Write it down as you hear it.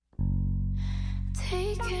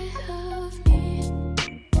Take care of me.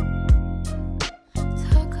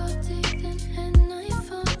 Talk all day, then at night,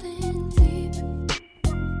 falling deep.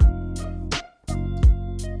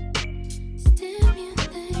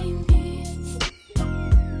 Stimulate me.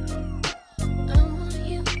 I want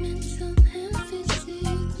you mental and physically.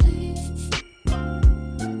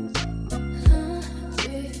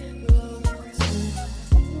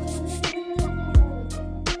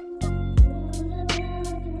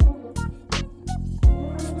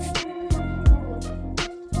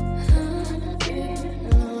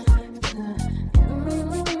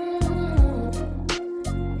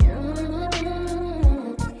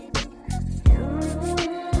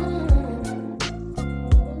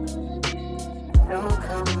 Don't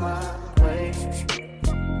come my way.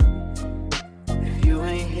 If you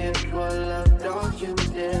ain't here for love, don't you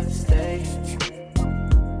dare stay.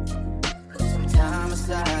 Put some time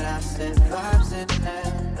aside, I said vibes in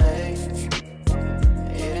LA.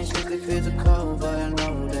 It ain't strictly physical, but I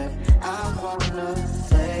know that I wanna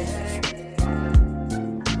stay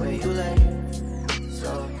where you lay.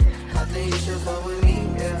 So I think you should fuck with me,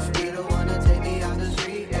 yeah. You the one to take me out the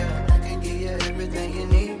street, yeah. I can give you everything you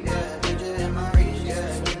need, yeah. Get you in my reach,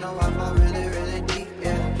 yeah. You know I fall really, really deep,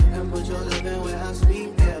 yeah. You can put your living where I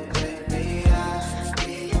speak, yeah. Baby, I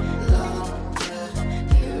belong to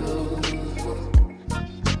you.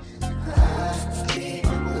 I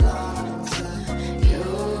belong to you.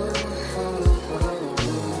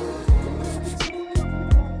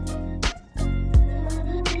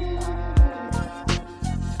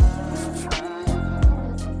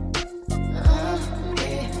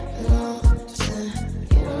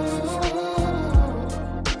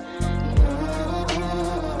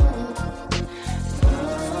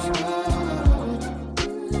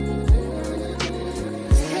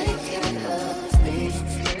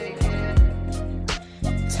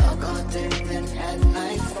 Talk all day, then at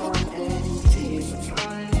night for empty.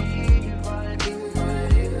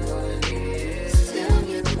 Still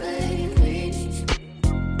you baby.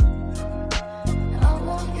 I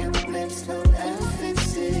want you mental and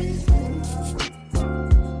physical.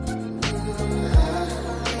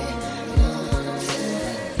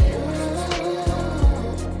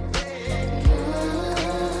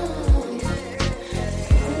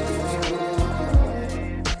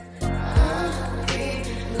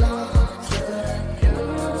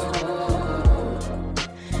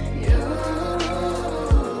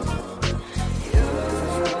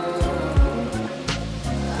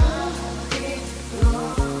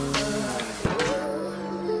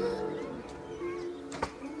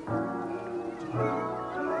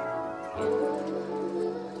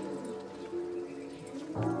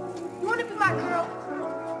 You wanna be my girl?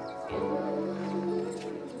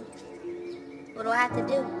 What do I have to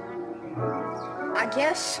do? I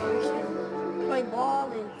guess we can play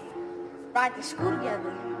ball and ride to school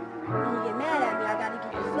together. When you get mad at me, I gotta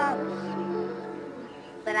give you flowers.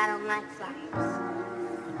 But I don't like flowers.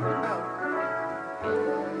 Oh.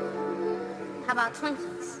 How about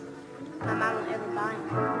Twinkies? My mom won't ever buy them.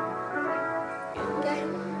 Okay?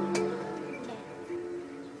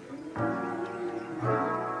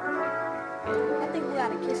 I think we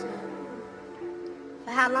gotta kiss now.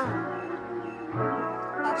 For how long?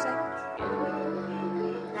 5 seconds?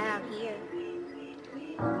 Not out here.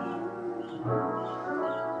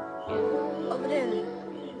 Over there.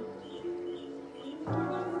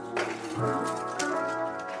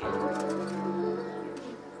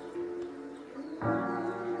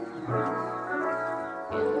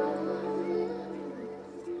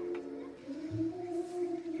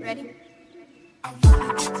 Ready?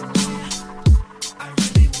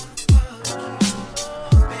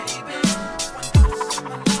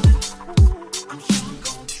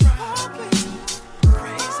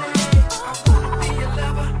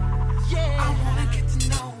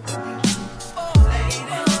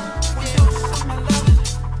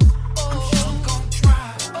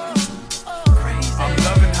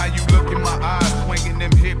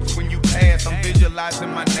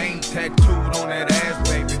 Visualizing my name tattooed on that ass,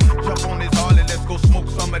 baby. Jump on this Harley, let's go smoke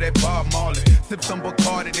some of that Bob Marley. Sip some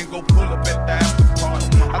Bacardi, then go pull up at the after party.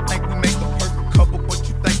 I think we make a perfect couple, but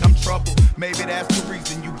you think I'm trouble. Maybe that's the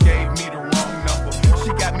reason you gave me the wrong number. She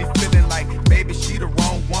got me feeling like, baby, she the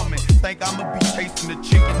wrong woman. Think I'ma be chasing the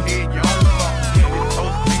chicken head, you own something. Your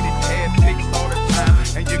toes painted, hair pics all the time,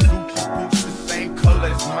 and your Gucci boots the same color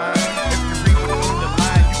as mine. If you read between the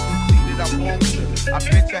line, you can see that I want you. I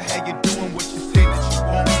bet you how you doing what you said that you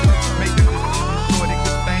want. Make a decision sure that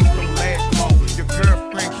good things don't last long. Your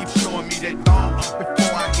girlfriend keeps showing me that thong.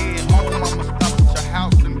 Before I head home, I'ma stop at your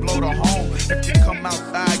house and blow the home. If you come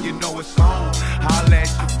outside, you know it's on. I'll let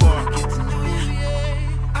you for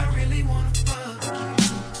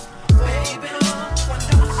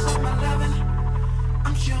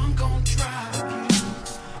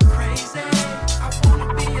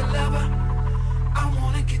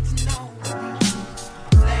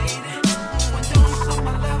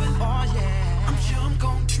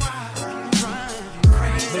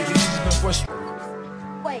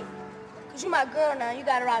girl now. You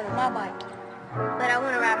gotta ride on my bike. But I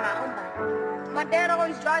want to ride my own bike. My dad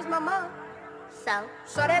always drives my mom. So?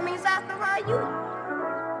 So that means I have to ride you.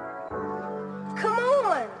 Come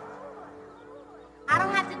on. I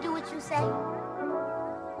don't have to do what you say.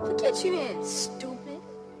 Forget you then, stupid.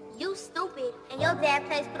 You stupid, and your dad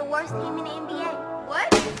plays for the worst team in the NBA.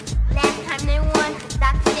 What? Last time they won,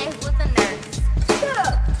 Dr. J was a nurse. Shut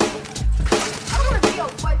up. I don't want to be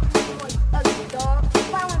your wife, you ugly dog.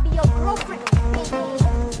 I want to be your girlfriend.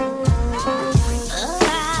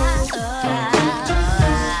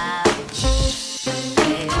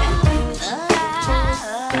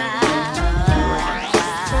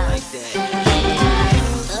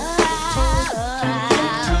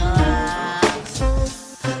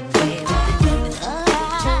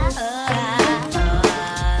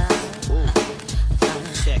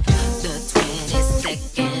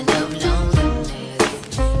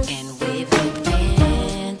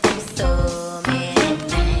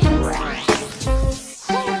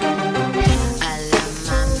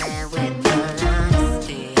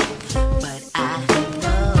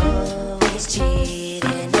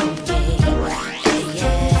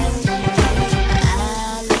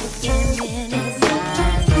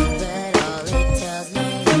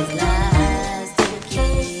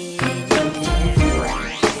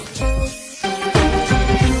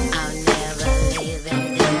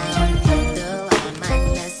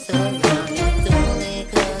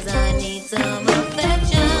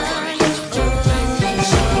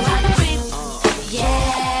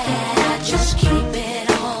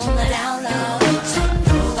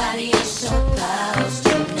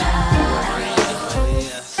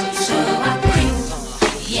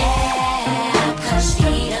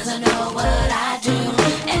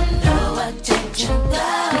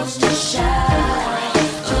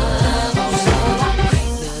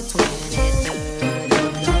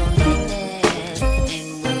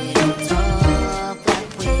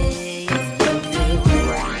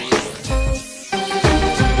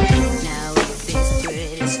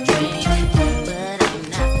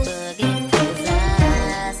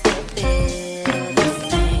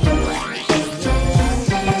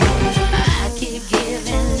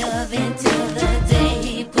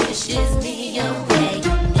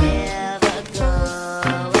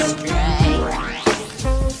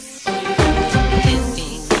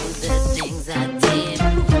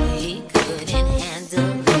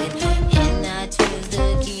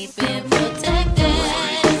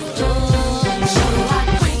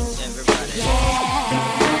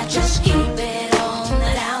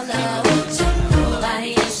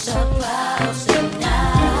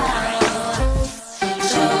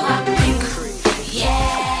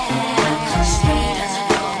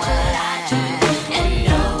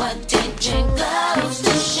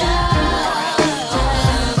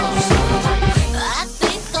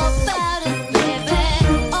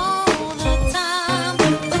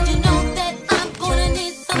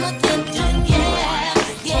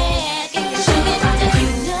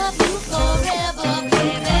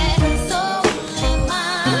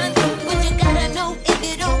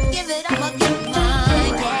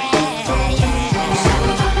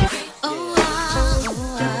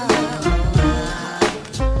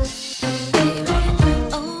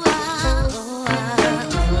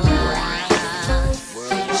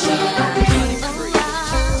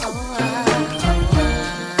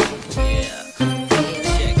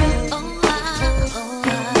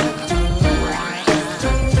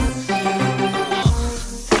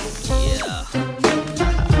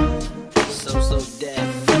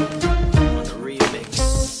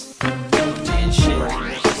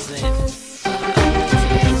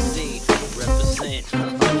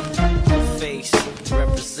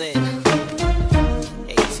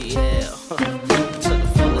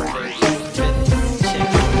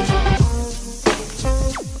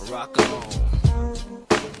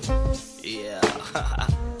 Yeah.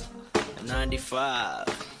 95.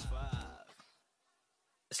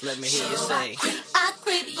 Just let me hear you say. I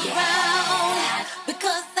creep around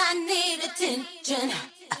because I need attention.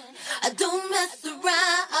 I don't mess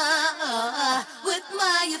around with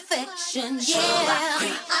my affection. Yeah,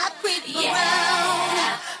 I creep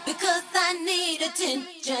around because I need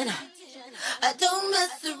attention. I don't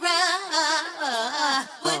mess around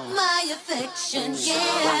with my affection.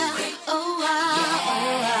 Yeah, oh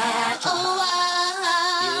wow, oh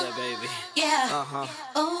wow, Yeah, baby. yeah, Uh-huh.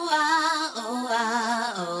 oh wow, oh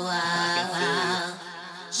wow, oh wow.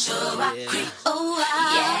 Sure, I creep. Oh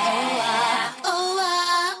wow, yeah, oh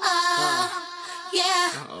wow, yeah,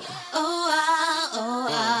 oh wow, oh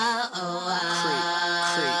wow, oh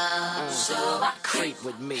wow. Creep. So I creep. Creep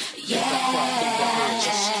with me. Yeah,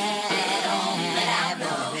 just keep it on.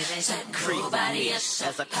 somebody else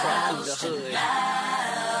as I crawl through the hood.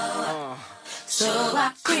 So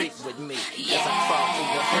I Creep with me as I crawl through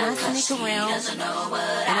the hood. and I sneak around,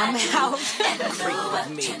 and I'm out. Creep with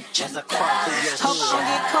me as I crawl through your Hope I don't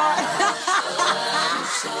get caught.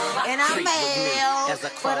 And I'm Creep with me out as I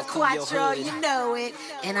for the crawl through your quattro, hood. you know it.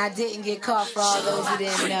 And I didn't get caught for all those who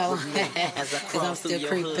didn't know. as I Cause crawl I'm through still your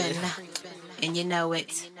creeping. hood. And you know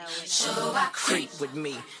it. Creep with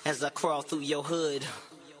me as I crawl through your hood.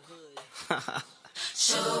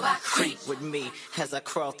 Creep with me as I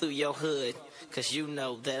crawl through your hood. Cause you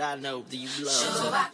know that I know that you love to